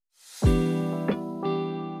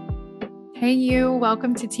Hey, you.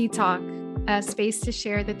 Welcome to Tea Talk, a space to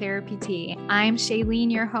share the therapy tea. I'm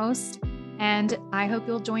Shailene, your host, and I hope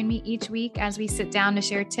you'll join me each week as we sit down to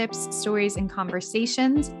share tips, stories, and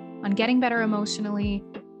conversations on getting better emotionally,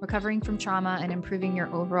 recovering from trauma, and improving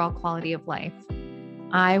your overall quality of life.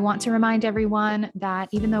 I want to remind everyone that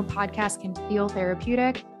even though podcasts can feel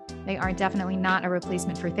therapeutic, they are definitely not a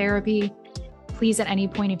replacement for therapy. Please, at any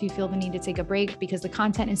point, if you feel the need to take a break because the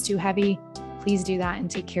content is too heavy, please do that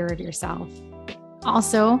and take care of yourself.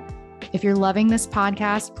 Also, if you're loving this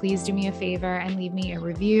podcast, please do me a favor and leave me a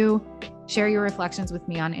review, share your reflections with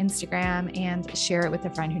me on Instagram, and share it with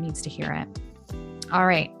a friend who needs to hear it. All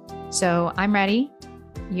right, so I'm ready,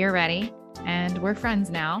 you're ready, and we're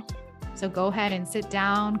friends now. So go ahead and sit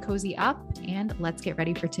down, cozy up, and let's get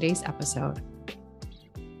ready for today's episode.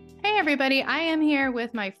 Hey, everybody. I am here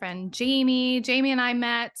with my friend, Jamie. Jamie and I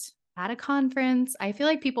met at a conference. I feel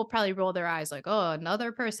like people probably roll their eyes like, oh,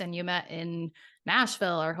 another person you met in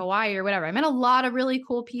Nashville or Hawaii or whatever. I met a lot of really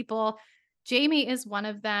cool people. Jamie is one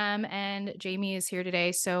of them, and Jamie is here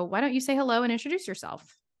today. So why don't you say hello and introduce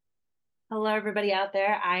yourself? Hello, everybody out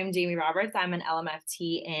there. I'm Jamie Roberts. I'm an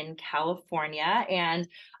LMFT in California, and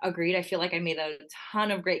agreed. I feel like I made a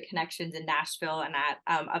ton of great connections in Nashville and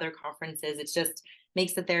at other conferences. It just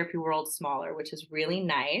makes the therapy world smaller, which is really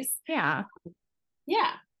nice. Yeah.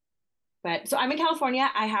 Yeah. But so I'm in California.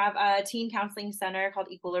 I have a teen counseling center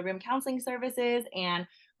called Equilibrium Counseling Services, and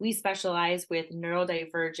we specialize with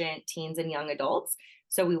neurodivergent teens and young adults.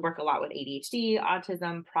 So we work a lot with ADHD,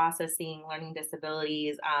 autism, processing, learning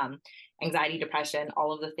disabilities, anxiety, depression,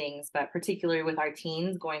 all of the things, but particularly with our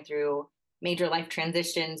teens going through major life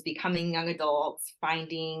transitions, becoming young adults,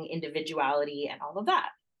 finding individuality, and all of that.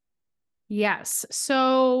 Yes.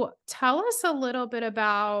 So tell us a little bit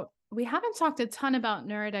about, we haven't talked a ton about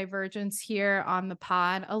neurodivergence here on the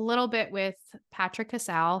pod, a little bit with Patrick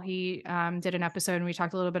Casal. He did an episode and we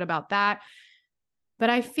talked a little bit about that. But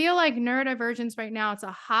I feel like neurodivergence right now, it's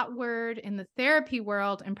a hot word in the therapy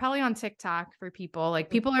world and probably on TikTok for people. Like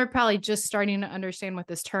people are probably just starting to understand what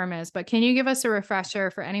this term is. But can you give us a refresher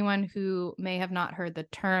for anyone who may have not heard the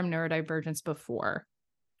term neurodivergence before?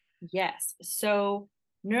 Yes. So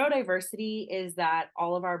neurodiversity is that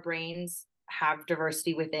all of our brains have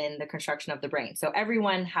diversity within the construction of the brain. So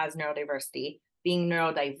everyone has neurodiversity. Being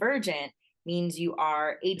neurodivergent means you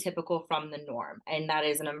are atypical from the norm. And that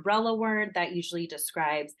is an umbrella word that usually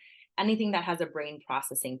describes anything that has a brain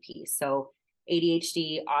processing piece. So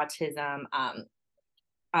ADHD, autism,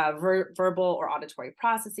 verbal or auditory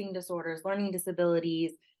processing disorders, learning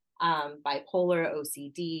disabilities, bipolar,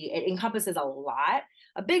 OCD. It encompasses a lot,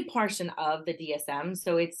 a big portion of the DSM.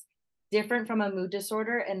 So it's different from a mood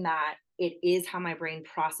disorder in that it is how my brain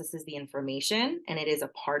processes the information and it is a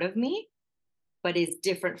part of me, but is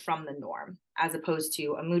different from the norm, as opposed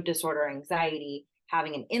to a mood disorder or anxiety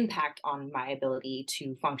having an impact on my ability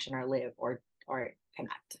to function or live or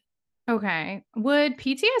connect. Okay. Would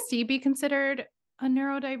PTSD be considered a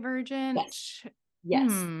neurodivergent? Yes.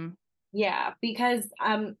 Yes. Hmm. Yeah, because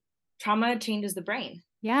trauma changes the brain. So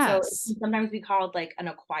it Yes. can sometimes be called like an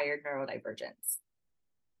acquired neurodivergence.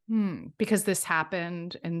 Because this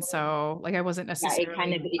happened. And so like I wasn't Yeah,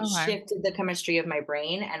 necessarily it okay. shifted the chemistry of my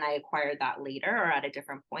brain and I acquired that later or at a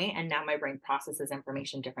different point, and now my brain processes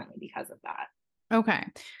information differently because of that. Okay.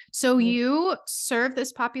 So you serve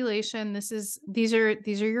this population. These are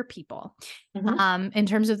your people. Mm-hmm. In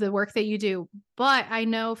terms of the work that you do. But I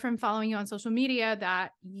know from following you on social media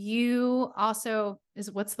that you also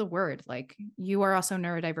what's the word? Like you are also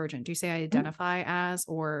neurodivergent. Do you say I identify as,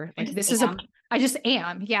 or like I just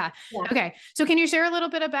am. Yeah. Yeah. Okay. So can you share a little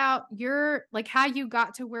bit about your, like how you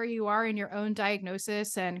got to where you are in your own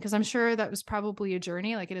diagnosis? And because I'm sure that was probably a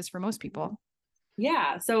journey like it is for most people.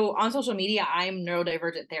 Yeah. So on social media, I'm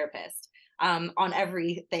neurodivergent therapist. On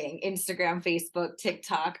everything, Instagram, Facebook,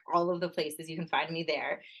 TikTok, all of the places you can find me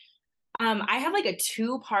there. I have like a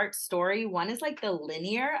two-part story. One is like the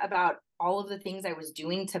linear about all of the things I was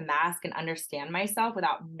doing to mask and understand myself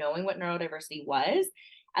without knowing what neurodiversity was.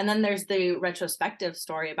 And then there's the retrospective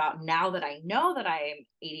story about now that I know that I am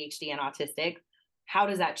ADHD and autistic, how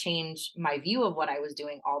does that change my view of what I was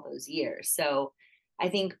doing all those years? So I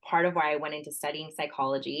think part of why I went into studying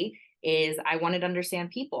psychology is I wanted to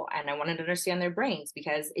understand people and I wanted to understand their brains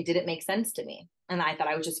because it didn't make sense to me. And I thought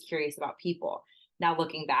I was just curious about people. Now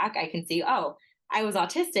looking back, I can see, oh, I was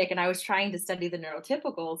autistic and I was trying to study the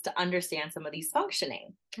neurotypicals to understand some of these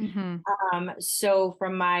functioning. Mm-hmm. So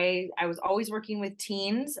I was always working with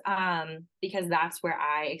teens because that's where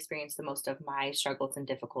I experienced the most of my struggles and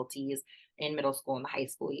difficulties in middle school and the high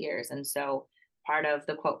school years. And so part of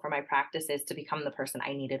the quote for my practice is to become the person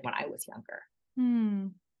I needed when I was younger.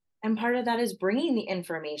 And part of that is bringing the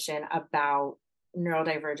information about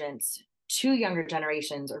neurodivergence to younger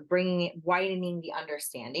generations, or bringing it, widening the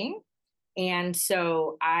understanding. And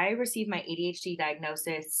so I received my ADHD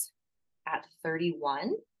diagnosis at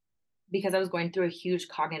 31 because I was going through a huge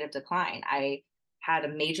cognitive decline. I had a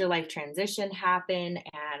major life transition happen,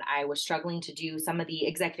 and I was struggling to do some of the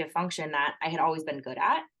executive function that I had always been good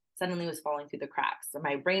at, suddenly was falling through the cracks. So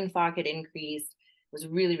my brain fog had increased, was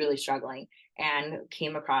really, really struggling, and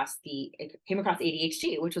came across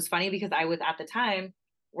ADHD, which was funny because I was at the time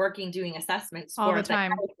working doing assessments all for the a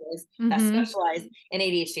time. psychiatrist that specialized in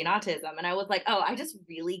ADHD and autism. And I was like, oh, I just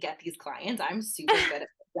really get these clients. I'm super good at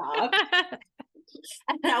the job.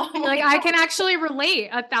 And now I'm like, I can actually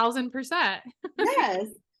relate 1,000%. Yes.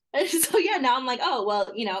 And so yeah, now I'm like, oh,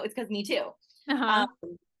 well, it's because me too. Uh-huh.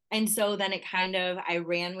 And so then I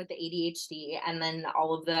ran with the ADHD, and then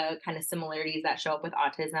all of the kind of similarities that show up with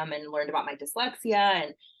autism, and learned about my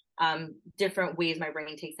dyslexia and different ways my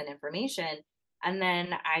brain takes in information. And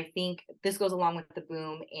then I think this goes along with the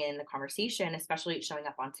boom in the conversation, especially showing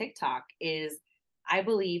up on TikTok, is I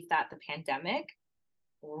believe that the pandemic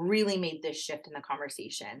really made this shift in the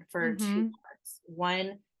conversation for two parts.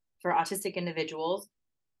 One, for autistic individuals,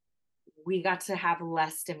 we got to have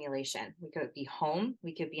less stimulation. We could be home,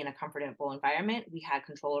 we could be in a comfortable environment. We had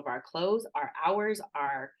control of our clothes, our hours,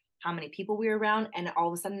 our how many people we were around, and all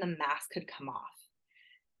of a sudden the mask could come off.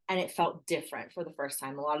 And it felt different for the first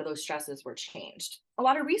time. A lot of those stresses were changed. A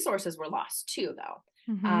lot of resources were lost too, though.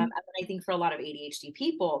 And I think for a lot of ADHD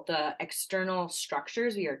people, the external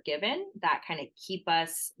structures we are given that kind of keep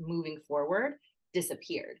us moving forward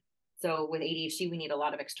disappeared. So with ADHD, we need a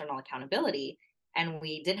lot of external accountability. And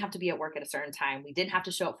we didn't have to be at work at a certain time. We didn't have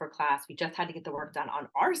to show up for class. We just had to get the work done on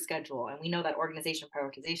our schedule. And we know that organization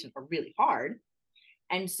prioritization are really hard.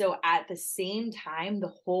 And so at the same time,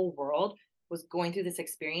 the whole world was going through this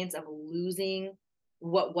experience of losing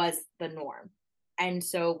what was the norm. And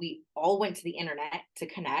so we all went to the internet to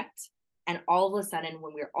connect. And all of a sudden,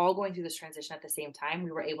 when we were all going through this transition at the same time,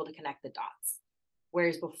 we were able to connect the dots.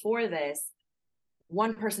 Whereas before this,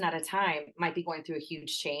 one person at a time might be going through a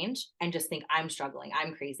huge change and just think, I'm struggling,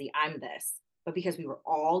 I'm crazy, I'm this. But because we were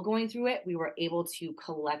all going through it, we were able to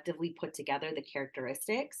collectively put together the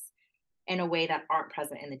characteristics in a way that aren't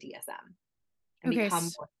present in the DSM and become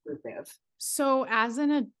more inclusive. So as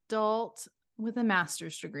an adult with a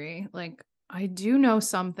master's degree, like, I do know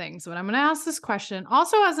some things, but I'm going to ask this question.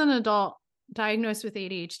 Also, as an adult diagnosed with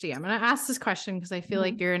ADHD, I'm going to ask this question because I feel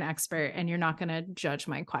like you're an expert and you're not going to judge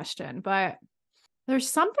my question. But there's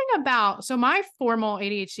something about, so my formal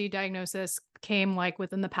ADHD diagnosis came like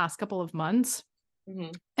within the past couple of months.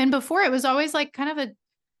 And before it was always like kind of a,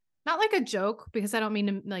 not like a joke, because I don't mean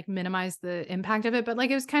to like minimize the impact of it, but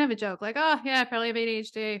like it was kind of a joke, like, oh yeah, I probably have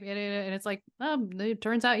ADHD. And it's like, oh, it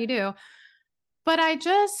turns out you do. But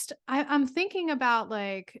I'm thinking about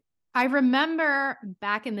like, I remember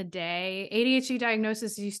back in the day, ADHD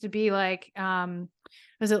diagnosis used to be like, I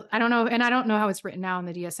don't know. And I don't know how it's written now in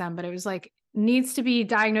the DSM, but it was like, needs to be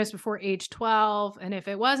diagnosed before age 12. And if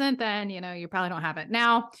it wasn't, then, you probably don't have it.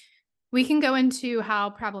 Now we can go into how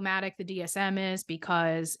problematic the DSM is,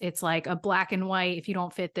 because it's like a black and white. If you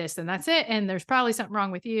don't fit this, then that's it. And there's probably something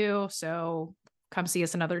wrong with you. So come see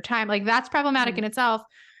us another time. Like, that's problematic in itself.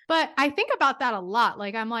 But I think about that a lot.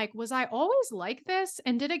 Like, I'm like, was I always like this?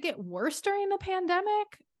 And did it get worse during the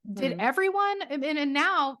pandemic? Did everyone? And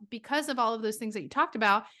now, because of all of those things that you talked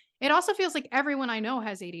about, it also feels like everyone I know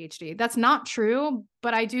has ADHD. That's not true,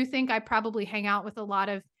 but I do think I probably hang out with a lot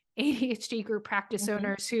of ADHD group practice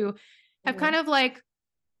owners who have kind of like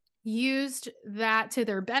used that to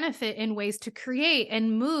their benefit in ways to create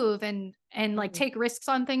and move and like take risks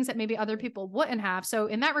on things that maybe other people wouldn't have. So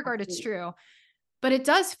in that regard, it's true. But it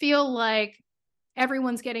does feel like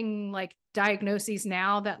everyone's getting like diagnoses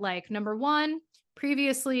now that, like, number one,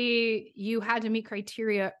 previously you had to meet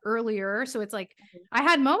criteria earlier. So it's like, I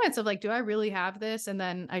had moments of like, do I really have this? And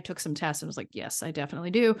then I took some tests and was like, yes, I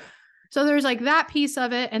definitely do. So there's like that piece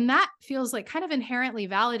of it. And that feels like kind of inherently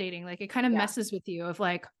validating. Like, it kind of messes with you of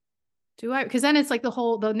like, because then it's like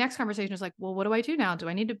the next conversation is like, well, what do I do now? Do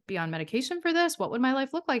I need to be on medication for this? What would my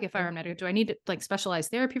life look like if I were on medication? Do I need to like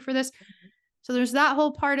specialized therapy for this? So there's that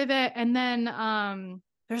whole part of it. And then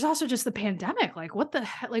there's also just the pandemic. Like, what the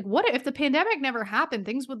heck? Like, what if the pandemic never happened?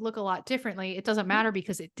 Things would look a lot differently. It doesn't matter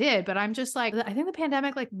because it did. But I'm just like, I think the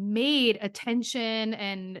pandemic like made attention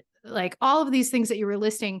and like all of these things that you were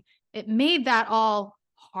listing, it made that all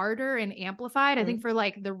harder and amplified. I think for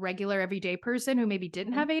like the regular everyday person who maybe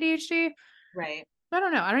didn't have ADHD. Right. I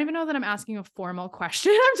don't know. I don't even know that I'm asking a formal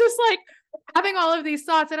question. I'm just like, having all of these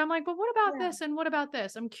thoughts, and I'm like, but what about Yeah. this? And what about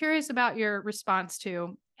this? I'm curious about your response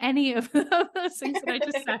to any of those things that I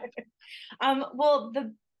just said. Well,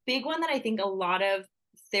 the big one that I think a lot of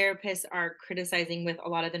therapists are criticizing with a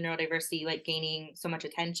lot of the neurodiversity like gaining so much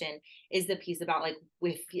attention is the piece about like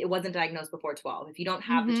if it wasn't diagnosed before 12, if you don't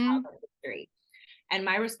have the Mm-hmm. childhood history. And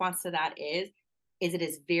my response to that is it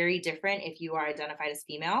is very different if you are identified as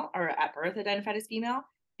female or at birth identified as female,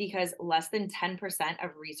 because less than 10%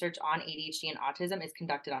 of research on ADHD and autism is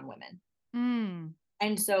conducted on women. Mm.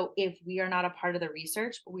 And so if we are not a part of the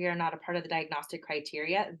research, we are not a part of the diagnostic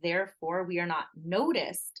criteria, therefore we are not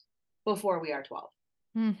noticed before we are 12,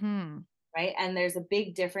 Mm-hmm. right? And there's a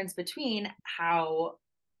big difference between how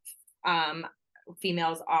um,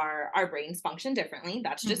 females are, our brains function differently.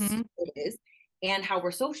 That's just Mm-hmm. what it is. And how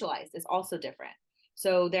we're socialized is also different.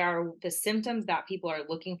 So there are the symptoms that people are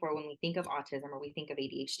looking for when we think of autism or we think of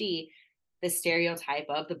ADHD, the stereotype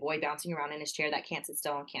of the boy bouncing around in his chair that can't sit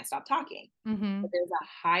still and can't stop talking. Mm-hmm. But there's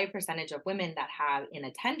a high percentage of women that have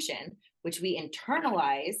inattention, which we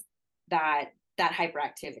internalize that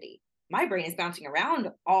hyperactivity. My brain is bouncing around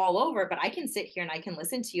all over, but I can sit here and I can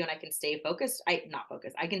listen to you and I can stay focused. I not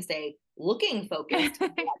focused. I can stay looking focused to the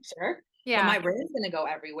lecture, but Yeah. my brain is going to go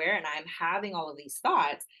everywhere and I'm having all of these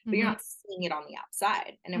thoughts, but you're Mm-hmm. not seeing it on the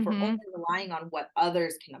outside. And if we're Mm-hmm. only relying on what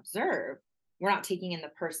others can observe, we're not taking in the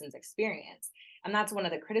person's experience. And that's one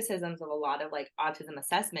of the criticisms of a lot of like autism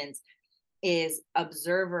assessments is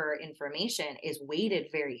observer information is weighted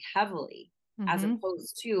very heavily as Mm-hmm.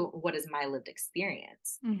 opposed to what is my lived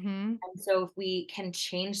experience. Mm-hmm. And so if we can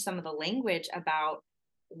change some of the language about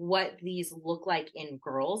what these look like in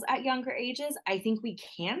girls at younger ages, I think we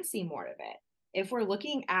can see more of it. If we're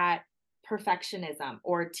looking at perfectionism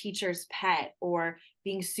or teacher's pet or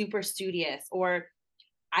being super studious, or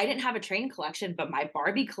I didn't have a train collection, but my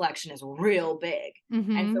Barbie collection is real big. And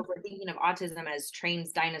Mm-hmm. so if we're thinking of autism as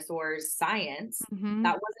trains, dinosaurs, science, Mm-hmm.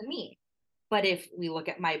 that wasn't me. But if we look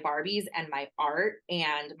at my Barbies and my art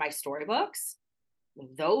and my storybooks,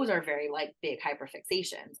 those are very like big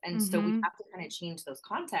hyperfixations. And so we Mm-hmm. have to kind of change those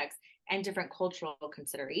contexts and different cultural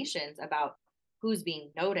considerations about who's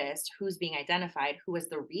being noticed, who's being identified, who has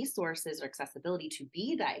the resources or accessibility to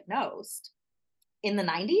be diagnosed in the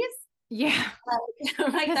 90s. Yeah.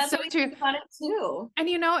 Like That's that's so what we true. think about it too. And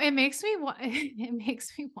it makes me want, it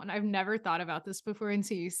makes me want, I've never thought about this before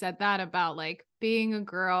until you said that about like being a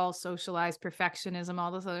girl, socialized perfectionism,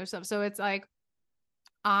 all this other stuff. So it's like,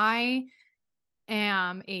 I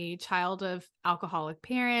am a child of alcoholic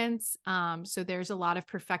parents. So there's a lot of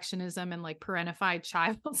perfectionism and like parentified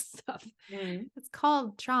child stuff. Mm. It's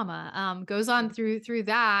called trauma. Goes on through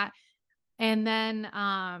that. And then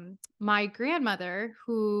my grandmother,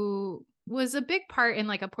 who was a big part in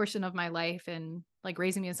like a portion of my life and like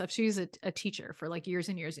raising me and stuff, she was a teacher for like years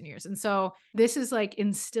and years and years. And so this is like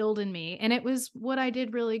instilled in me. And it was what I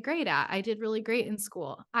did really great at. I did really great in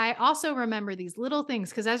school. I also remember these little things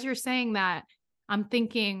because as you're saying that, I'm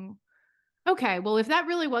thinking, okay, well, if that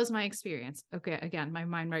really was my experience, okay, again, my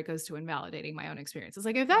mind right goes to invalidating my own experience. It's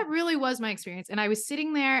like, if that really was my experience and I was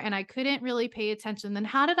sitting there and I couldn't really pay attention, then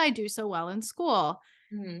how did I do so well in school?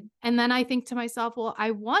 Mm-hmm. And then I think to myself, well,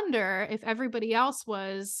 I wonder if everybody else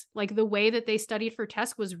was like the way that they studied for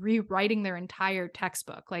tests was rewriting their entire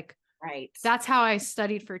textbook. Like Right. that's how I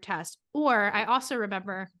studied for tests. Or I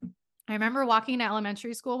remember walking to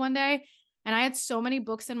elementary school one day and I had so many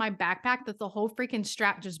books in my backpack that the whole freaking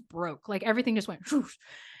strap just broke. Like everything just went whoosh.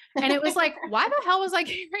 And it was like, why the hell was I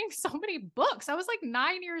carrying so many books? I was like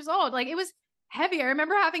 9 years old. Like it was heavy. I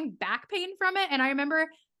remember having back pain from it. And I remember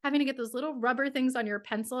having to get those little rubber things on your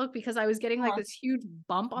pencil because I was getting like this huge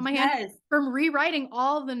bump on my hand Yes. from rewriting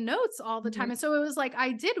all the notes all the time. Mm-hmm. And so it was like,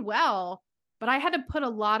 I did well, but I had to put a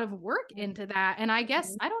lot of work into that. And I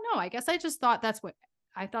guess, I don't know, I guess I just thought that's what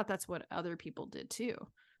other people did too.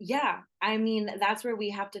 Yeah, I mean, that's where we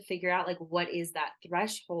have to figure out like what is that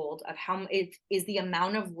threshold of how it is the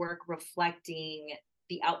amount of work reflecting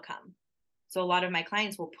the outcome. So a lot of my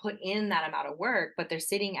clients will put in that amount of work, but they're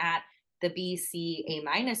sitting at the B, C, A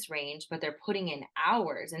minus range, but they're putting in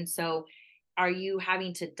hours. And so are you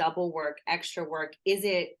having to double work, extra work? Is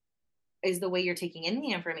the way you're taking in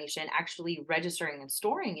the information actually registering and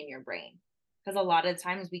storing in your brain? Because a lot of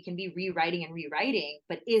times we can be rewriting,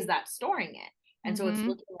 but is that storing it? And so it's Mm-hmm.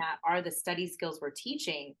 looking at, are the study skills we're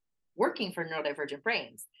teaching working for neurodivergent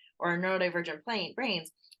brains, or neurodivergent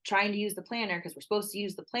brains trying to use the planner because we're supposed to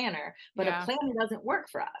use the planner, but a Yeah. planner doesn't work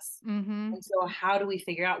for us. Mm-hmm. And so how do we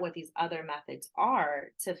figure out what these other methods are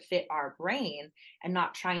to fit our brain and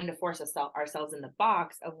not trying to force ourselves in the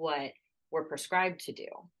box of what we're prescribed to do?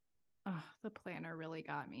 Oh, the planner really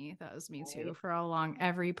got me. That was me too Right? for a long,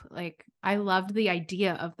 I loved the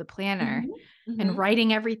idea of the planner Mhm, and mhm.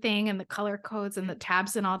 writing everything and the color codes and the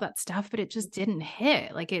tabs and all that stuff, but it just didn't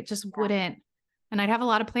hit. Like it just Yeah. wouldn't. And I'd have a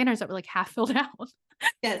lot of planners that were like half filled out.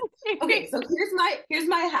 Yes. Okay, so here's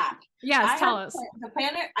my hack. Yes, I have tell us. the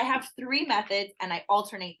planner. I have 3 methods, and I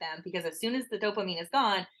alternate them because as soon as the dopamine is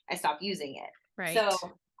gone, I stop using it. So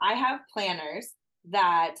Right. I have planners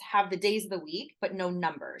that have the days of the week, but no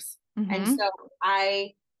numbers. And Mm-hmm. so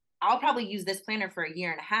I'll probably use this planner for a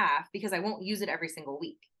year and a half because I won't use it every single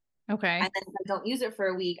week. And Okay. then if I don't use it for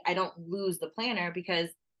a week, I don't lose the planner because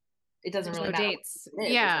it doesn't There's really no matter dates. what it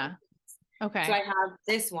is. There's no Yeah. so I Okay. have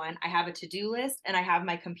this one, I have a to-do list, and I have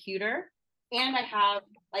my computer, and I have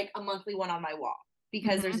like a monthly one on my wall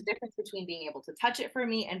because there's a Mm-hmm. difference between being able to touch it for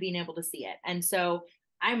me and being able to see it. And so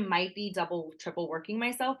I might be double, triple working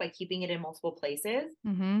myself by keeping it in multiple places.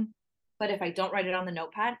 Mm-hmm. But if I don't write it on the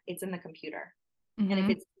notepad, it's in the computer. And if Mm-hmm.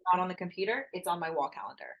 it's not on the computer, it's on my wall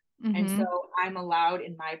calendar. And so Mm-hmm. I'm allowed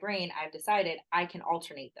in my brain, I've decided I can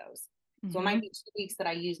alternate those. So it might Mm-hmm. be 2 weeks that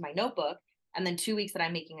I use my notebook, and then 2 weeks that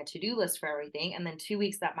I'm making a to-do list for everything, and then 2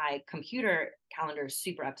 weeks that my computer calendar is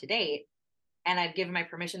super up to date. And I've given my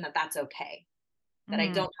permission that that's okay, that I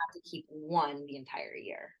don't Mm. have to keep one the entire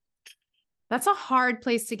year. That's a hard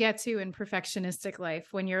place to get to in perfectionistic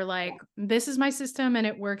life when you're Yeah. like, this is my system and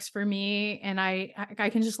it works for me. And I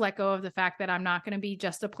can just let go of the fact that I'm not going to be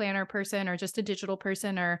just a planner person or just a digital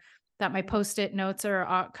person or that my post-it notes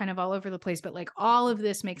are kind of all over the place. But like all of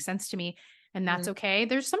this makes sense to me and that's Mhm. okay.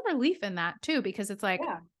 There's some relief in that too, because it's like,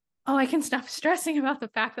 Yeah. oh, I can stop stressing about the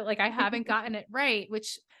fact that like I haven't gotten it right,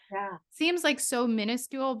 which Yeah. seems like so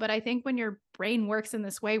minuscule. But I think when your brain works in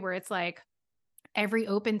this way where it's like, every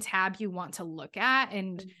open tab you want to look at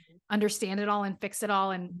and Mhm. understand it all and fix it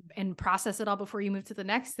all and process it all before you move to the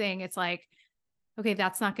next thing, it's like, okay,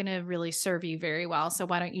 that's not going to really serve you very well. So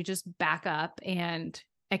why don't you just back up and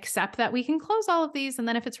accept that we can close all of these? And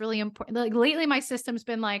then if it's really important, like lately my system's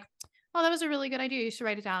been like, oh, that was a really good idea, you should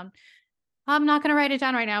write it down. I'm not going to write it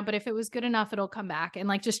down right now, but if it was good enough, it'll come back. And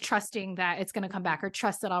like just trusting that it's going to come back or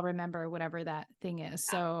trust that I'll remember whatever that thing is.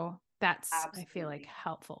 So that's, I feel like, Absolutely.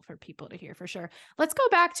 helpful for people to hear for sure. Let's go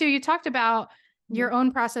back to, you talked about your Mhm.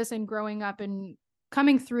 own process and growing up and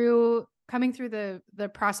coming through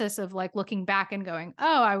the process of like looking back and going,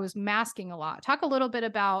 oh, I was masking a lot. Talk a little bit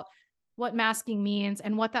about what masking means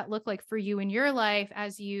and what that looked like for you in your life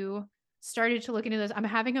as you started to look into this. I'm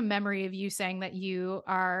having a memory of you saying that you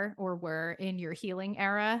are or were in your healing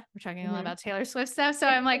era. We're talking a lot Mhm. about Taylor Swift stuff. So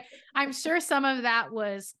I'm like, I'm sure some of that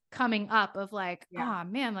was coming up of like, Yeah. oh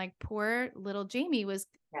man, like poor little Jamie was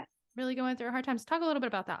Yes. really going through a hard time. So talk a little bit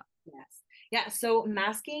about that. Yes. Yeah. So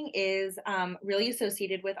masking is really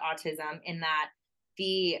associated with autism in that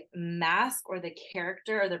the mask or the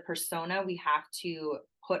character or the persona we have to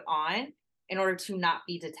put on in order to not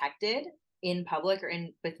be detected in public or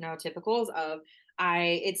in with neurotypicals of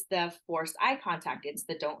it's the forced eye contact, it's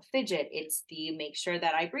the don't fidget, it's the make sure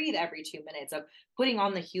that I breathe every 2 minutes of putting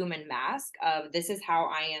on the human mask of this is how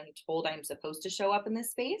I am told I'm supposed to show up in this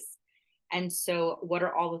space. And so, what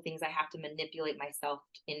are all the things I have to manipulate myself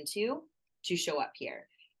into to show up here?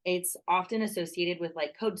 It's often associated with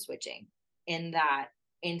like code switching, in that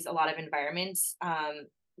in a lot of environments,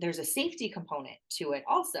 there's a safety component to it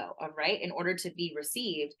also, of right. In order to be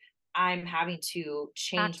received, I'm having to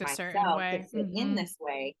change Act a certain myself to way. fit in this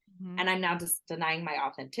way. Mm-hmm. And I'm now just denying my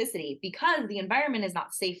authenticity because the environment is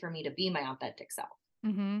not safe for me to be my authentic self.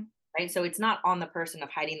 Mm-hmm. Right. So it's not on the person of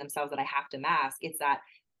hiding themselves that I have to mask. It's that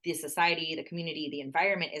the society, the community, the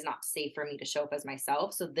environment is not safe for me to show up as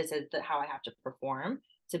myself. So this is how I have to perform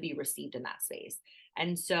to be received in that space.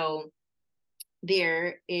 And so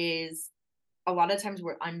there is a lot of times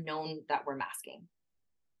we're unknown that we're masking,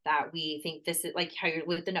 that we think this is like how you're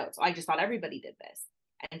with the notes. I just thought everybody did this.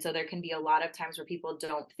 And so there can be a lot of times where people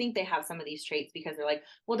don't think they have some of these traits because they're like,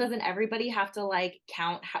 well, doesn't everybody have to like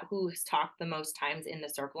count who's talked the most times in the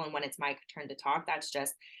circle? And when it's my turn to talk, that's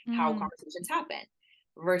just how Mm-hmm. conversations happen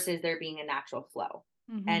versus there being a natural flow.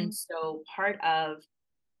 Mm-hmm. And so part of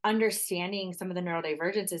understanding some of the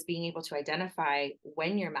neurodivergence is being able to identify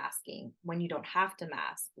when you're masking, when you don't have to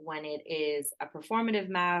mask, when it is a performative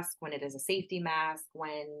mask, when it is a safety mask,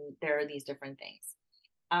 when there are these different things.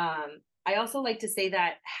 I also like to say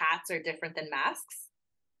that hats are different than masks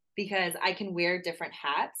because I can wear different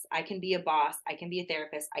hats. I can be a boss, I can be a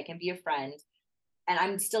therapist, I can be a friend, and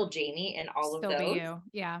I'm still Jamie in all of Still be those, you.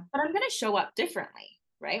 Yeah. but I'm going to show up differently,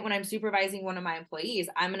 right? When I'm supervising one of my employees,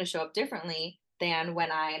 I'm going to show up differently than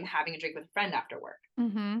when I'm having a drink with a friend after work.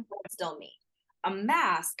 Mm-hmm. But it's still me. A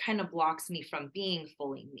mask kind of blocks me from being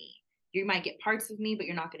fully me. You might get parts of me, but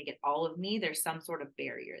you're not going to get all of me. There's some sort of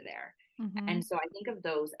barrier there. Mm-hmm. And so I think of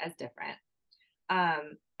those as different.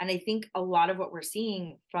 And I think a lot of what we're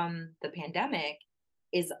seeing from the pandemic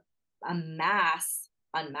is a mass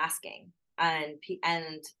unmasking,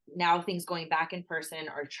 and now things going back in person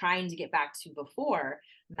or trying to get back to before.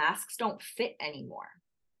 Masks don't fit anymore,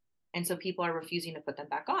 and so people are refusing to put them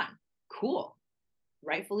back on. Cool,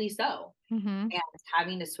 rightfully so. Mm-hmm. And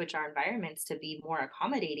having to switch our environments to be more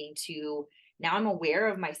accommodating to, now I'm aware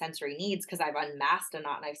of my sensory needs because I've unmasked a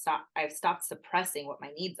lot, and I've stopped suppressing what my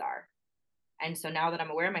needs are. And so now that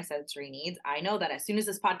I'm aware of my sensory needs, I know that as soon as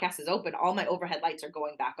this podcast is open, all my overhead lights are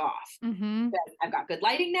going back off. Mm-hmm. I've got good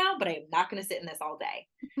lighting now, but I am not going to sit in this all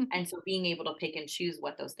day. And so being able to pick and choose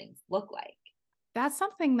what those things look like. That's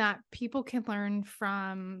something that people can learn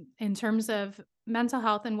from in terms of mental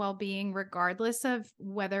health and well-being, regardless of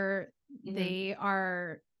whether Mm-hmm. they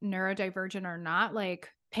are neurodivergent or not, like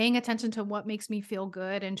paying attention to what makes me feel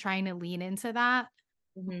good and trying to lean into that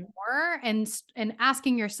Mm-hmm. more, and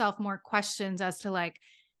asking yourself more questions as to like,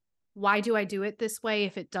 why do I do it this way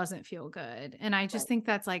if it doesn't feel good? And I just Right. think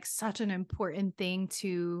that's like such an important thing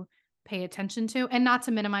to pay attention to, and not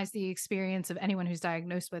to minimize the experience of anyone who's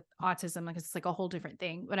diagnosed with autism. Like it's like a whole different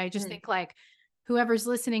thing. But I just Mm-hmm. think like whoever's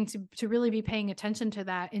listening to really be paying attention to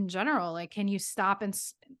that in general, like, can you stop and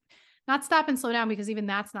not stop and slow down, because even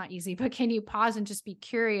that's not easy, but can you pause and just be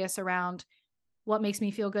curious around what makes me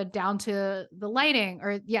feel good, down to the lighting?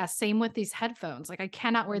 Or yeah, same with these headphones. Like I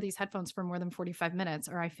cannot wear these headphones for more than 45 minutes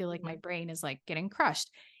or I feel like Mm-hmm. my brain is like getting crushed.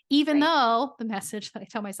 Even Right. though the message that I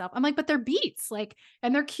tell myself, I'm like, but they're Beats, like,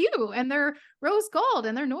 and they're cute and they're rose gold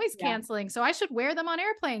and they're noise Yeah. canceling. So I should wear them on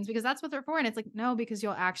airplanes because that's what they're for. And it's like, no, because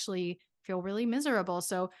you'll actually feel really miserable.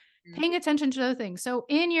 So Mm-hmm. paying attention to those things. So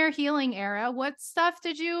in your healing era, what stuff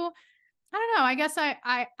did you, I don't know. I guess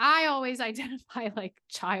I always identify like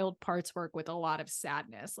child parts work with a lot of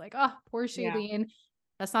sadness. Like, oh, poor Yeah. Shailene.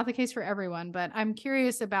 That's not the case for everyone, but I'm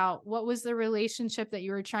curious about what was the relationship that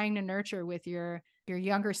you were trying to nurture with your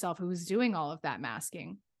younger self who was doing all of that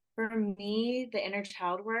masking. For me, the inner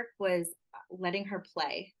child work was letting her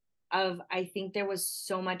play. I think there was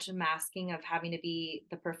so much masking of having to be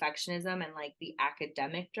the perfectionism and like the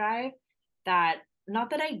academic drive, that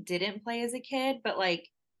not that I didn't play as a kid, but like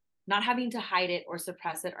not having to hide it or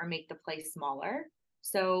suppress it or make the play smaller.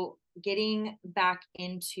 So getting back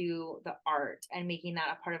into the art and making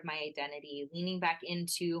that a part of my identity, leaning back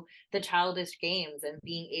into the childish games and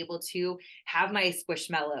being able to have my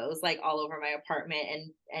squishmallows like all over my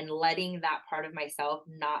apartment, and letting that part of myself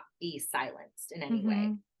not be silenced in any way,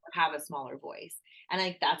 Mm-hmm. or have a smaller voice. And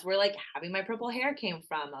like that's where like having my purple hair came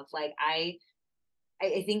from, of like I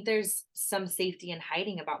think there's some safety in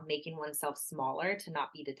hiding about making oneself smaller to not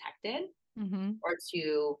be detected, Mm-hmm. or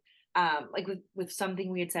to like with something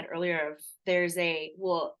we had said earlier of, there's a,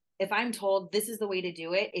 well, if I'm told this is the way to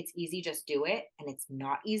do it, it's easy, just do it, and it's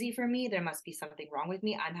not easy for me, there must be something wrong with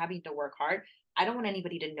me. I'm having to work hard. I don't want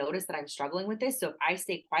anybody to notice that I'm struggling with this. So if I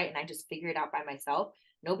stay quiet and I just figure it out by myself,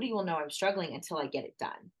 nobody will know I'm struggling until I get it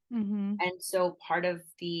done. Mm-hmm. And so part of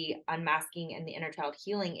the unmasking and the inner child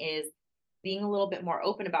healing is being a little bit more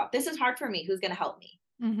open about, this is hard for me, who's going to help me?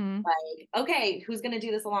 Mm-hmm. Like, okay, who's going to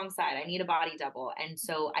do this alongside? I need a body double. And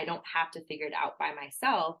so I don't have to figure it out by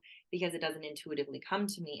myself because it doesn't intuitively come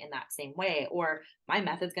to me in that same way. Or my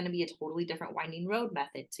method's going to be a totally different winding road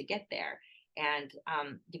method to get there. And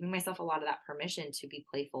giving myself a lot of that permission to be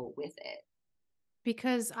playful with it.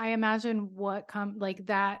 Because I imagine what come like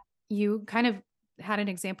that, you kind of had an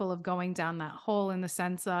example of going down that hole in the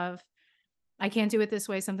sense of, I can't do it this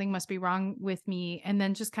way, something must be wrong with me. And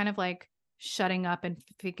then just kind of like shutting up and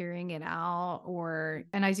figuring it out. Or,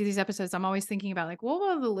 and I do these episodes, I'm always thinking about like, what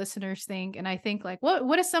will the listeners think? And I think like,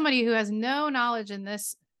 what is somebody who has no knowledge in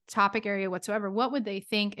this topic area whatsoever? What would they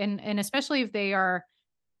think? And especially if they are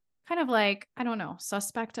kind of like, I don't know,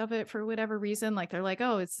 suspect of it for whatever reason. Like they're like,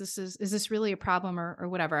 oh, is this really a problem, or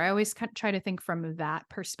whatever. I always try to think from that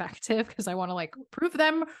perspective because I want to like prove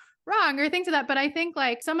them wrong or things of that. But I think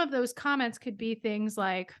like some of those comments could be things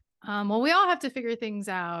like, well, we all have to figure things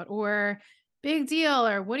out, or big deal,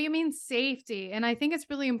 or what do you mean safety? And I think it's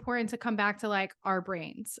really important to come back to like our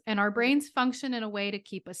brains, and our brains function in a way to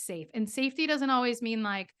keep us safe. And safety doesn't always mean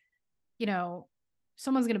like, you know,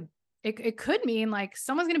 someone's going to, it could mean like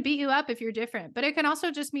someone's going to beat you up if you're different, but it can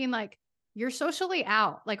also just mean like you're socially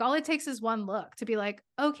out. Like all it takes is one look to be like,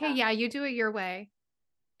 okay, Yeah. yeah, you do it your way.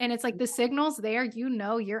 And it's like the signals there,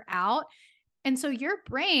 you're out. And so your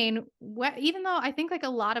brain, even though I think like a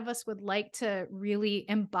lot of us would like to really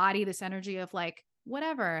embody this energy of like,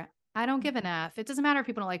 whatever, I don't give an F. It doesn't matter if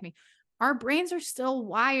people don't like me. Our brains are still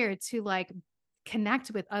wired to like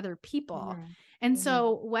connect with other people. Mhm. And Mhm.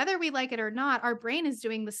 so whether we like it or not, our brain is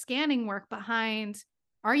doing the scanning work behind,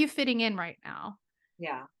 are you fitting in right now?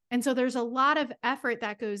 Yeah. And so there's a lot of effort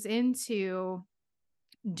that goes into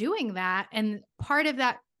doing that. And part of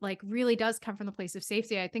that like really does come from the place of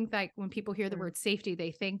safety. I think like when people hear the Mhm. word safety,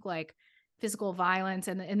 they think like physical violence.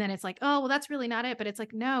 And then it's like, oh, well, that's really not it. But it's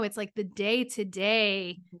like, no, it's like the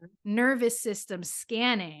day-to-day Mhm. nervous system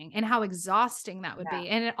scanning and how exhausting that would Yeah. be.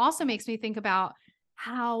 And it also makes me think about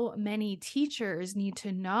how many teachers need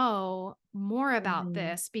to know more about Mhm.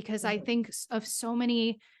 this, because I Mhm. think of so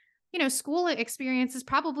many school experiences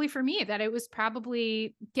probably for me that it was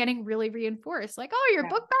probably getting really reinforced. Like, oh, your Yeah.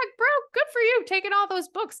 book bag broke. Good for you. Taking all those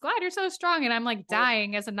books. Glad you're so strong. And I'm like Right.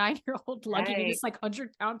 dying as a 9-year-old lugging Right. this like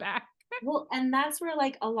 100-pound bag. Well, and that's where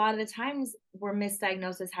like a lot of the times we're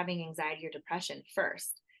misdiagnosed as having anxiety or depression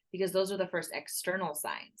first, because those are the first external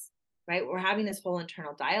signs, right? We're having this whole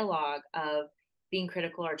internal dialogue of being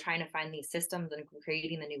critical or trying to find these systems and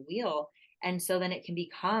creating the new wheel. And so then it can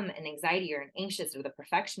become an anxiety or an anxious, or the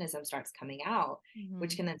perfectionism starts coming out,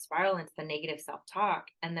 which Mhm. can then spiral into the negative self-talk.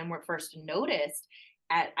 And then we're first noticed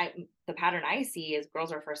the pattern I see is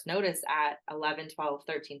girls are first noticed at 11, 12,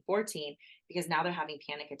 13, 14, because now they're having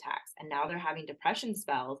panic attacks and now they're having depression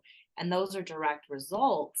spells. And those are direct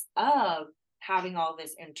results of having all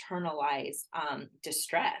this internalized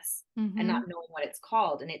distress and not Mhm. knowing what it's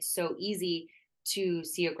called. And it's so easy to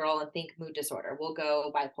see a girl and think mood disorder, we'll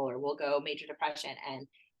go bipolar, we'll go major depression, and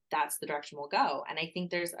that's the direction we'll go. And I think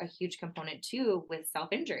there's a huge component too with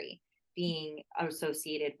self-injury being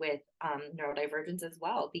associated with neurodivergence as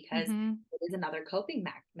well, because Mhm. it is another coping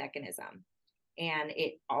mechanism. And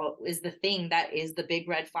it all is the thing that is the big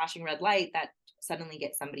red flashing red light that suddenly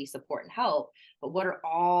gets somebody support and help. But what are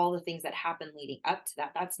all the things that happen leading up to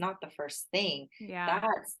that? That's not the first thing. Yeah.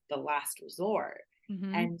 That's the last resort.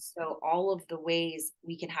 Mhm. And so all of the ways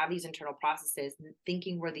we can have these internal processes,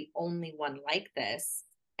 thinking we're the only one like this.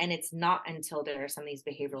 And it's not until there are some of these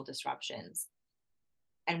behavioral disruptions.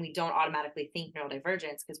 And we don't automatically think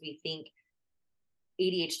neurodivergence because we think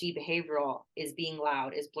ADHD behavioral is being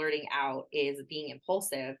loud, is blurting out, is being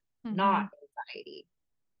impulsive, not Mhm. anxiety,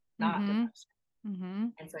 not Mhm. depression.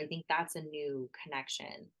 Mhm. And so I think that's a new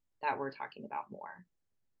connection that we're talking about more.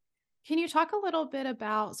 Can you talk a little bit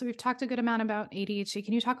about, so we've talked a good amount about ADHD.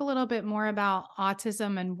 Can you talk a little bit more about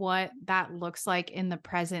autism and what that looks like in the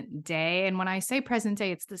present day? And when I say present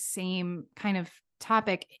day, it's the same kind of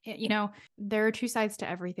topic. There are two sides to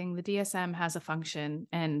everything. The DSM has a function,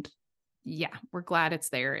 and yeah, we're glad it's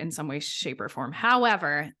there in some way, shape, or form.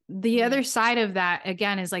 However, the Mhm. other side of that,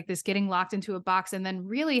 again, is like this getting locked into a box and then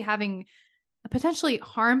really having a potentially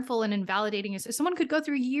harmful and invalidating. So someone could go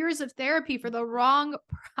through years of therapy for the wrong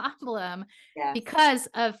problem Yes. because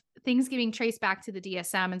of things getting traced back to the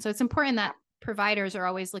DSM. And so it's important that providers are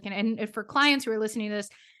always looking. And for clients who are listening to this,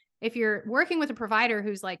 if you're working with a provider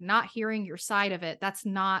who's like not hearing your side of it, that's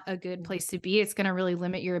not a good place to be. It's going to really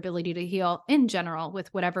limit your ability to heal in general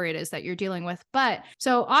with whatever it is that you're dealing with. But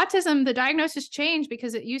so autism, the diagnosis changed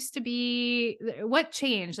because it used to be, what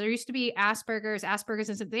changed? There used to be Asperger's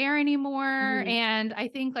isn't there anymore. Mhm. And I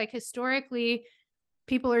think like historically,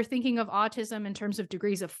 people are thinking of autism in terms of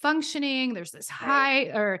degrees of functioning. There's this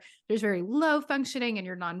Right. high or there's very low functioning and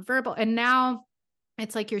you're nonverbal. And now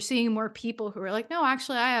it's like you're seeing more people who are like, no,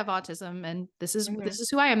 actually I have autism and this is Mhm.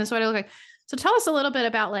 who I am. This is what I look like. So tell us a little bit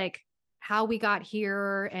about like how we got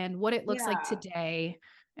here and what it looks like Yeah. today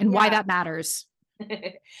and why Yeah. that matters.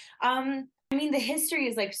 I mean, the history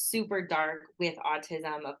is like super dark with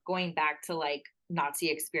autism, of going back to like Nazi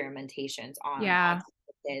experimentations on Yeah.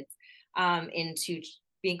 autistic kids, into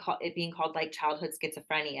being called like childhood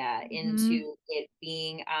schizophrenia, Mhm. into it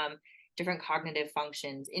being different cognitive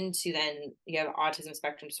functions, into then you have autism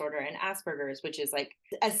spectrum disorder and Asperger's, which is like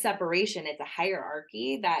a separation. It's a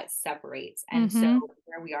hierarchy that separates. And so Mhm.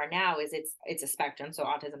 where we are now is it's a spectrum, so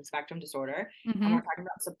autism spectrum disorder, and we're Mhm. talking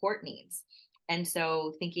about support needs. And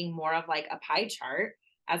so thinking more of like a pie chart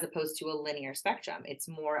as opposed to a linear spectrum. It's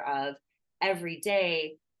more of every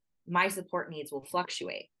day, my support needs will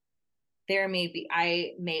fluctuate.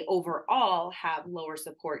 I may overall have lower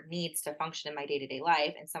support needs to function in my day-to-day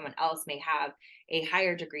life, and someone else may have a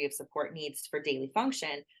higher degree of support needs for daily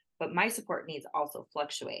function, but my support needs also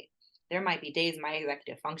fluctuate. There might be days my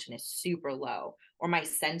executive function is super low, or my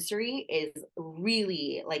sensory is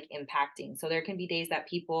really like impacting. So there can be days that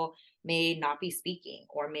people may not be speaking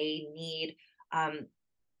or may need um,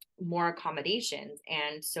 more accommodations.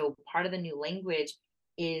 And so part of the new language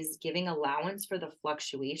is giving allowance for the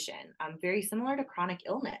fluctuation. Very similar to chronic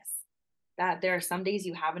illness, that there are some days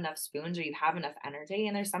you have enough spoons or you have enough energy,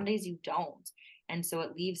 and there's some days you don't. And so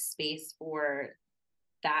it leaves space for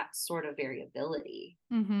that sort of variability.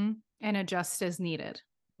 Mm-hmm. And adjust as needed,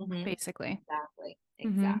 basically. Exactly.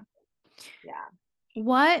 Mm-hmm.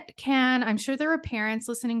 Yeah. I'm sure there are parents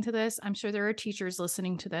listening to this. I'm sure there are teachers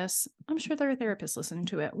listening to this. I'm sure there are therapists listening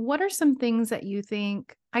to it. What are some things that you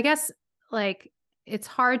think, I guess, like, it's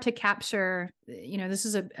hard to capture, this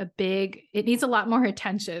is a big, it needs a lot more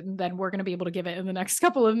attention than we're going to be able to give it in the next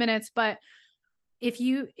couple of minutes. But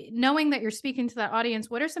knowing that you're speaking to that audience,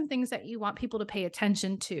 what are some things that you want people to pay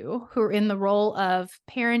attention to who are in the role of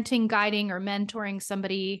parenting, guiding, or mentoring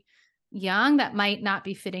somebody young that might not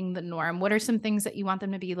be fitting the norm? What are some things that you want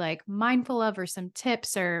them to be like mindful of, or some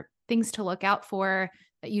tips or things to look out for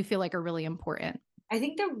that you feel like are really important? I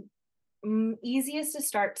think the easiest to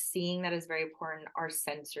start seeing that is very important are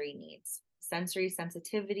sensory needs, sensory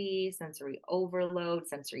sensitivity, sensory overload,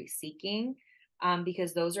 sensory seeking,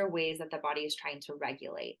 because those are ways that the body is trying to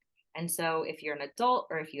regulate. And so if you're an adult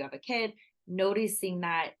or if you have a kid, noticing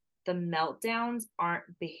that the meltdowns aren't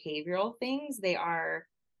behavioral things, they are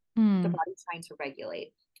the body trying to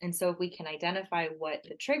regulate. And so if we can identify what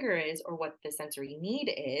the trigger is or what the sensory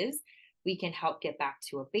need is, we can help get back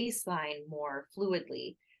to a baseline more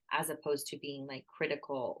fluidly, as opposed to being like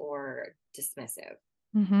critical or dismissive.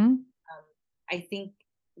 I think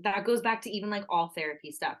that goes back to even like all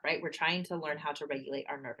therapy stuff, right? We're trying to learn how to regulate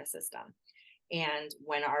our nervous system and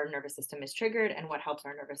when our nervous system is triggered and what helps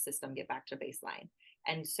our nervous system get back to baseline.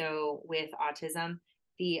 And so with autism,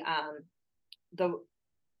 the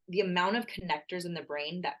amount of connectors in the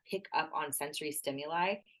brain that pick up on sensory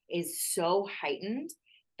stimuli is so heightened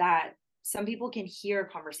that some people can hear a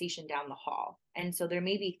conversation down the hall. And so there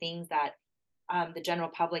may be things that the general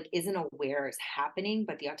public isn't aware is happening,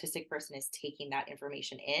 but the autistic person is taking that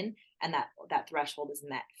information in, and that threshold is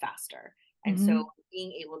met faster. And so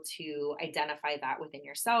being able to identify that within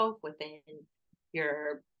yourself, within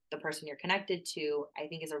the person you're connected to, I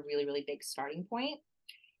think is a really, really big starting point.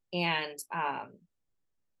 And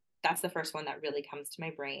that's the first one that really comes to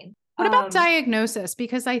my brain. What about diagnosis?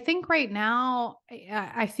 Because I think right now,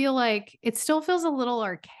 I feel like it still feels a little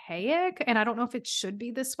archaic, and I don't know if it should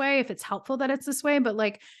be this way, if it's helpful that it's this way. But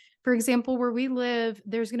like, for example, where we live,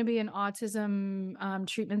 there's going to be an autism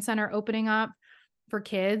treatment center opening up for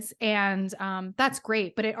kids. And that's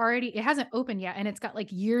great, but it hasn't opened yet. And it's got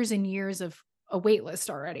like years and years of a wait list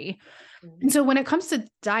already. Mm-hmm. And so when it comes to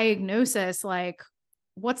diagnosis, like,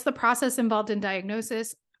 what's the process involved in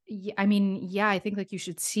diagnosis? I mean, yeah, I think like you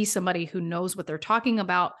should see somebody who knows what they're talking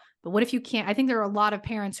about. But what if you can't? I think there are a lot of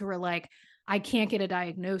parents who are like, I can't get a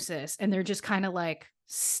diagnosis. And they're just kind of like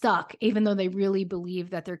stuck, even though they really believe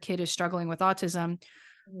that their kid is struggling with autism.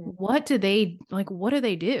 Mm-hmm. What do they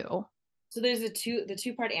do? So there's the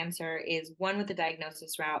two-part answer is one with the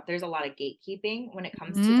diagnosis route. There's a lot of gatekeeping when it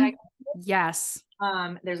comes to diagnosis. Yes.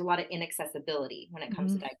 There's a lot of inaccessibility when it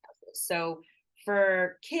comes to diagnosis. So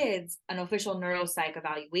for kids, an official neuropsych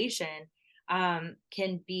evaluation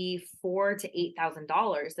can be $4,000 to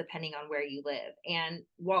 $8,000 depending on where you live. And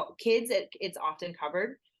while kids, it's often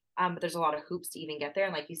covered, but there's a lot of hoops to even get there.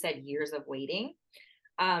 And like you said, years of waiting.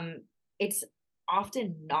 It's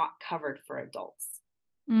often not covered for adults.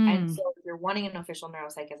 And so if you're wanting an official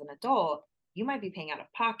neuropsych as an adult, you might be paying out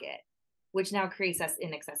of pocket, which now creates this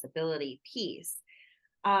inaccessibility piece.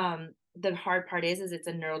 The hard part is it's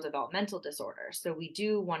a neurodevelopmental disorder. So we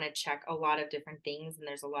do want to check a lot of different things. And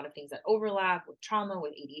there's a lot of things that overlap with trauma,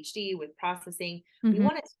 with ADHD, with processing. We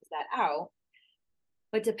want to tease that out.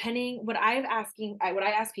 But what I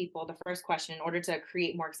ask people, the first question in order to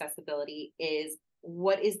create more accessibility is,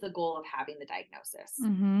 what is the goal of having the diagnosis?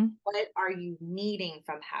 What are you needing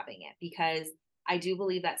from having it? Because I do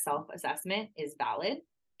believe that self-assessment is valid.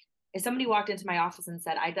 If somebody walked into my office and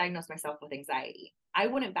said, I diagnosed myself with anxiety, I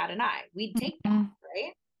wouldn't bat an eye. We'd take that,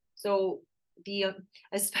 right? So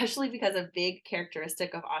especially because a big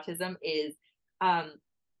characteristic of autism is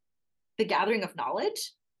the gathering of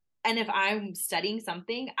knowledge. And if I'm studying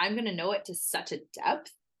something, I'm going to know it to such a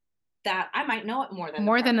depth that I might know it more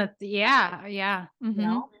than yeah. You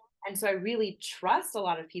know? And so I really trust a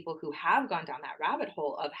lot of people who have gone down that rabbit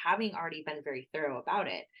hole of having already been very thorough about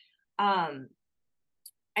it.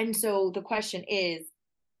 And so the question is,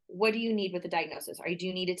 what do you need with the diagnosis? Do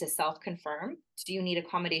you need it to self-confirm? Do you need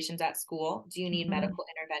accommodations at school? Do you need medical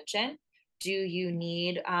intervention? Do you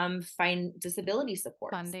need find disability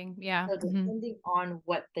support? Funding, yeah. So depending on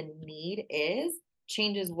what the need is,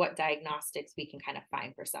 changes what diagnostics we can kind of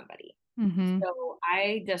find for somebody. So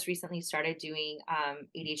I just recently started doing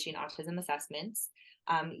ADHD and autism assessments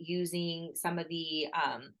using some of the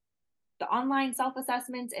the online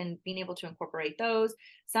self-assessments and being able to incorporate those,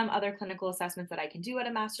 some other clinical assessments that I can do at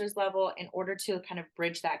a master's level in order to kind of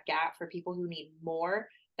bridge that gap for people who need more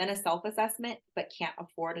than a self-assessment but can't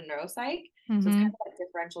afford a neuropsych. So it's kind of a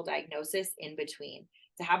differential diagnosis in between,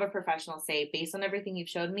 to have a professional say, based on everything you've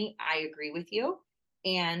showed me, I agree with you.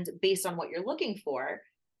 And based on what you're looking for,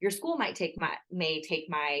 your school may take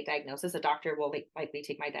my diagnosis. A doctor will likely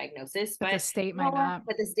take my diagnosis, but the state might not.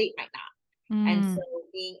 But the state might not. And so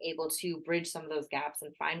being able to bridge some of those gaps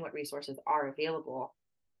and find what resources are available,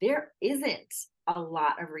 there isn't a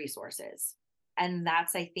lot of resources. And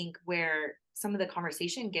that's, I think, where some of the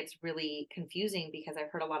conversation gets really confusing, because I've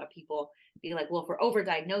heard a lot of people be like, well, if we're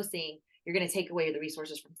overdiagnosing, you're going to take away the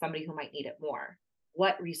resources from somebody who might need it more.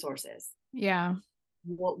 What resources? Yeah.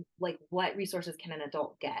 What resources can an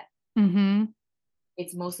adult get?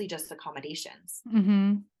 It's mostly just accommodations.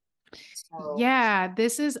 So, yeah,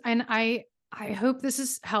 this is, and I hope this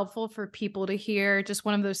is helpful for people to hear. Just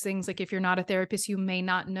one of those things, like if you're not a therapist, you may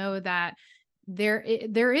not know that there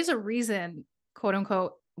is a reason, quote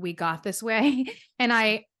unquote, we got this way. And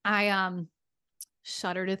I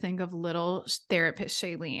shudder to think of little therapist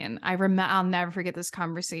Shailene. I'll never forget this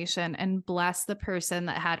conversation, and bless the person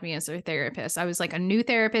that had me as their therapist. I was like a new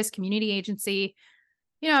therapist, community agency.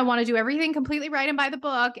 I want to do everything completely right and by the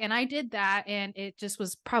book. And I did that. And it just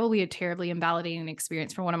was probably a terribly invalidating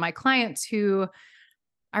experience for one of my clients, who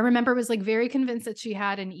I remember was like very convinced that she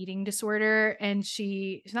had an eating disorder. And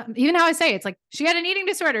she's not, even how I say it, it's like, she had an eating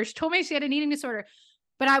disorder. She told me she had an eating disorder.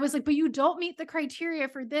 But I was like, but you don't meet the criteria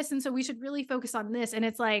for this. And so we should really focus on this. And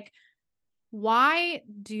it's like,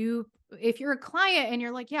 if you're a client and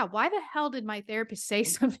you're like, yeah, why the hell did my therapist say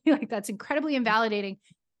something like that's incredibly invalidating?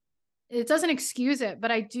 It doesn't excuse it,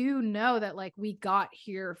 but I do know that like we got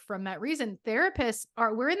here from that reason. Therapists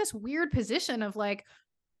we're in this weird position of like,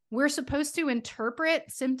 we're supposed to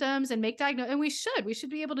interpret symptoms and make diagnoses, and we should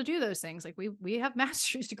be able to do those things. Like we have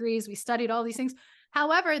master's degrees, we studied all these things.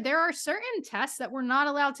 However, there are certain tests that we're not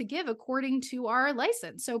allowed to give according to our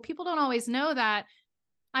license. So people don't always know that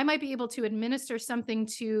I might be able to administer something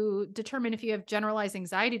to determine if you have generalized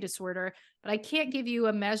anxiety disorder, but I can't give you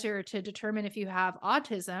a measure to determine if you have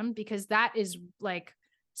autism, because that is like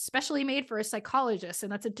specially made for a psychologist,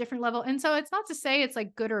 and that's a different level. And so it's not to say it's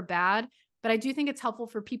like good or bad, but I do think it's helpful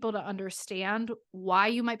for people to understand why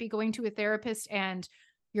you might be going to a therapist and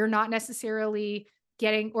you're not necessarily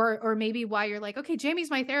getting, or maybe why you're like, okay, Jamie's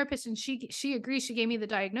my therapist and she agrees, she gave me the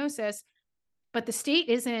diagnosis, but the state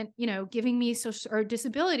isn't, giving me social or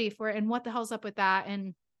disability for it. And what the hell's up with that?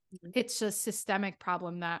 And it's a systemic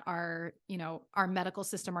problem that our medical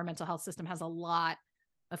system, our mental health system has a lot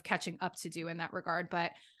of catching up to do in that regard.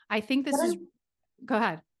 But I think go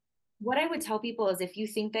ahead. What I would tell people is, if you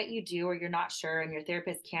think that you do, or you're not sure and your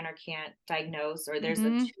therapist can or can't diagnose, or there's a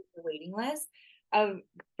 2-year waiting list, of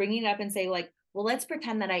bringing it up and say like, well, let's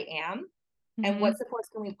pretend that I am. And what supports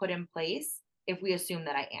can we put in place if we assume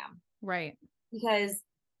that I am? Right. Because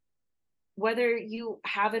whether you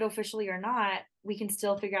have it officially or not, we can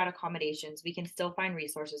still figure out accommodations. We can still find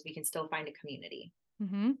resources. We can still find a community.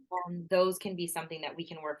 And those can be something that we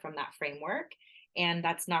can work from that framework. And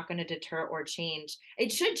that's not going to deter or change.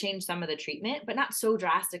 It should change some of the treatment, but not so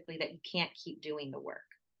drastically that you can't keep doing the work.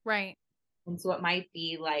 Right. And so it might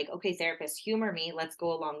be like, okay, therapist, humor me. Let's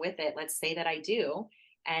go along with it. Let's say that I do.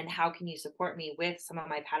 And how can you support me with some of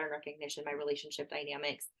my pattern recognition, my relationship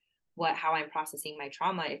dynamics, how I'm processing my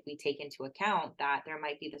trauma, if we take into account that there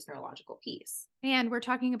might be this neurological piece. And we're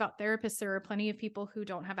talking about therapists. There are plenty of people who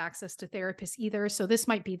don't have access to therapists either. So this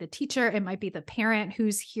might be the teacher, it might be the parent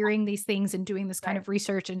who's hearing these things and doing this kind of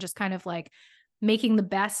research and just kind of like making the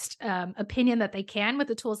best opinion that they can with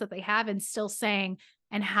the tools that they have, and still saying,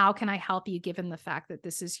 and how can I help you given the fact that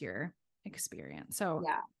this is your experience? So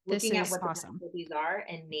looking at what awesome. the difficulties are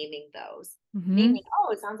and naming those. Naming,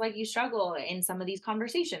 it sounds like you struggle in some of these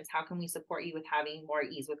conversations. How can we support you with having more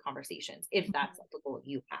ease with conversations, if that's the goal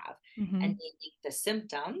you have? And naming the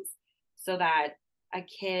symptoms, so that a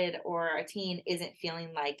kid or a teen isn't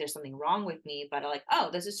feeling like there's something wrong with me, but like, oh,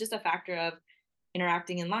 this is just a factor of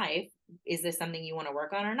interacting in life. Is this something you want to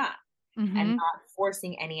work on or not? And not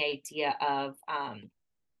forcing any idea of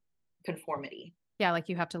conformity. Yeah, like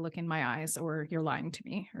you have to look in my eyes or you're lying to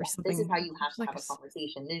me or something. This is how you have to have a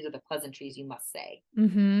conversation. These are the pleasantries you must say.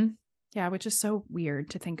 Yeah, which is so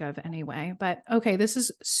weird to think of anyway. But okay, this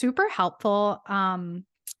is super helpful.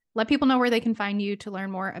 Let people know where they can find you to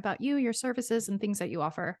learn more about you, your services, and things that you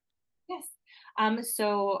offer. Yes.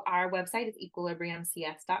 So our website is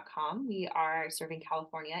equilibriumcs.com. We are serving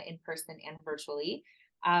California in person and virtually.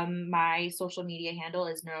 My social media handle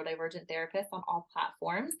is Neurodivergent Therapist on all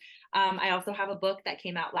platforms. I also have a book that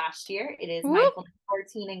came out last year. It is Whoop. Mindfulness for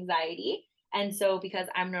Teen Anxiety. And so because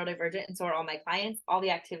I'm neurodivergent and so are all my clients, all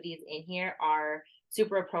the activities in here are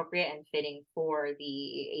super appropriate and fitting for the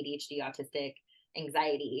ADHD, autistic,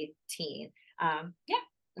 anxiety teen. Yeah,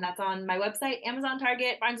 and that's on my website, Amazon,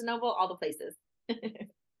 Target, Barnes & Noble, all the places.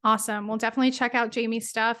 Awesome. We'll definitely check out Jamie's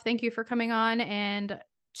stuff. Thank you for coming on and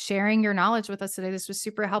sharing your knowledge with us today. This was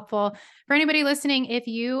super helpful. For anybody listening, if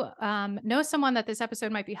you know someone that this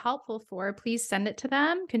episode might be helpful for, please send it to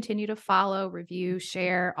them. Continue to follow, review,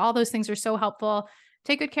 share. All those things are so helpful.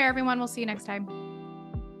 Take good care, everyone. We'll see you next time.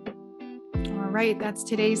 All right, that's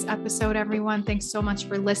today's episode, everyone. Thanks so much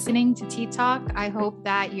for listening to Tea Talk. I hope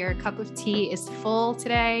that your cup of tea is full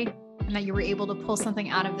today and that you were able to pull something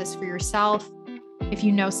out of this for yourself. If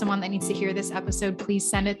you know someone that needs to hear this episode, please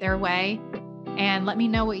send it their way. And let me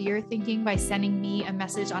know what you're thinking by sending me a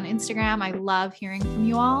message on Instagram. I love hearing from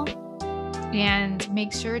you all. And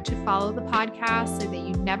make sure to follow the podcast so that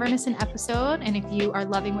you never miss an episode. And if you are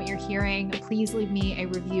loving what you're hearing, please leave me a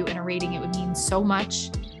review and a rating. It would mean so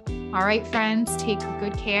much. All right, friends, take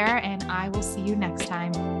good care, and I will see you next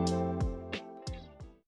time.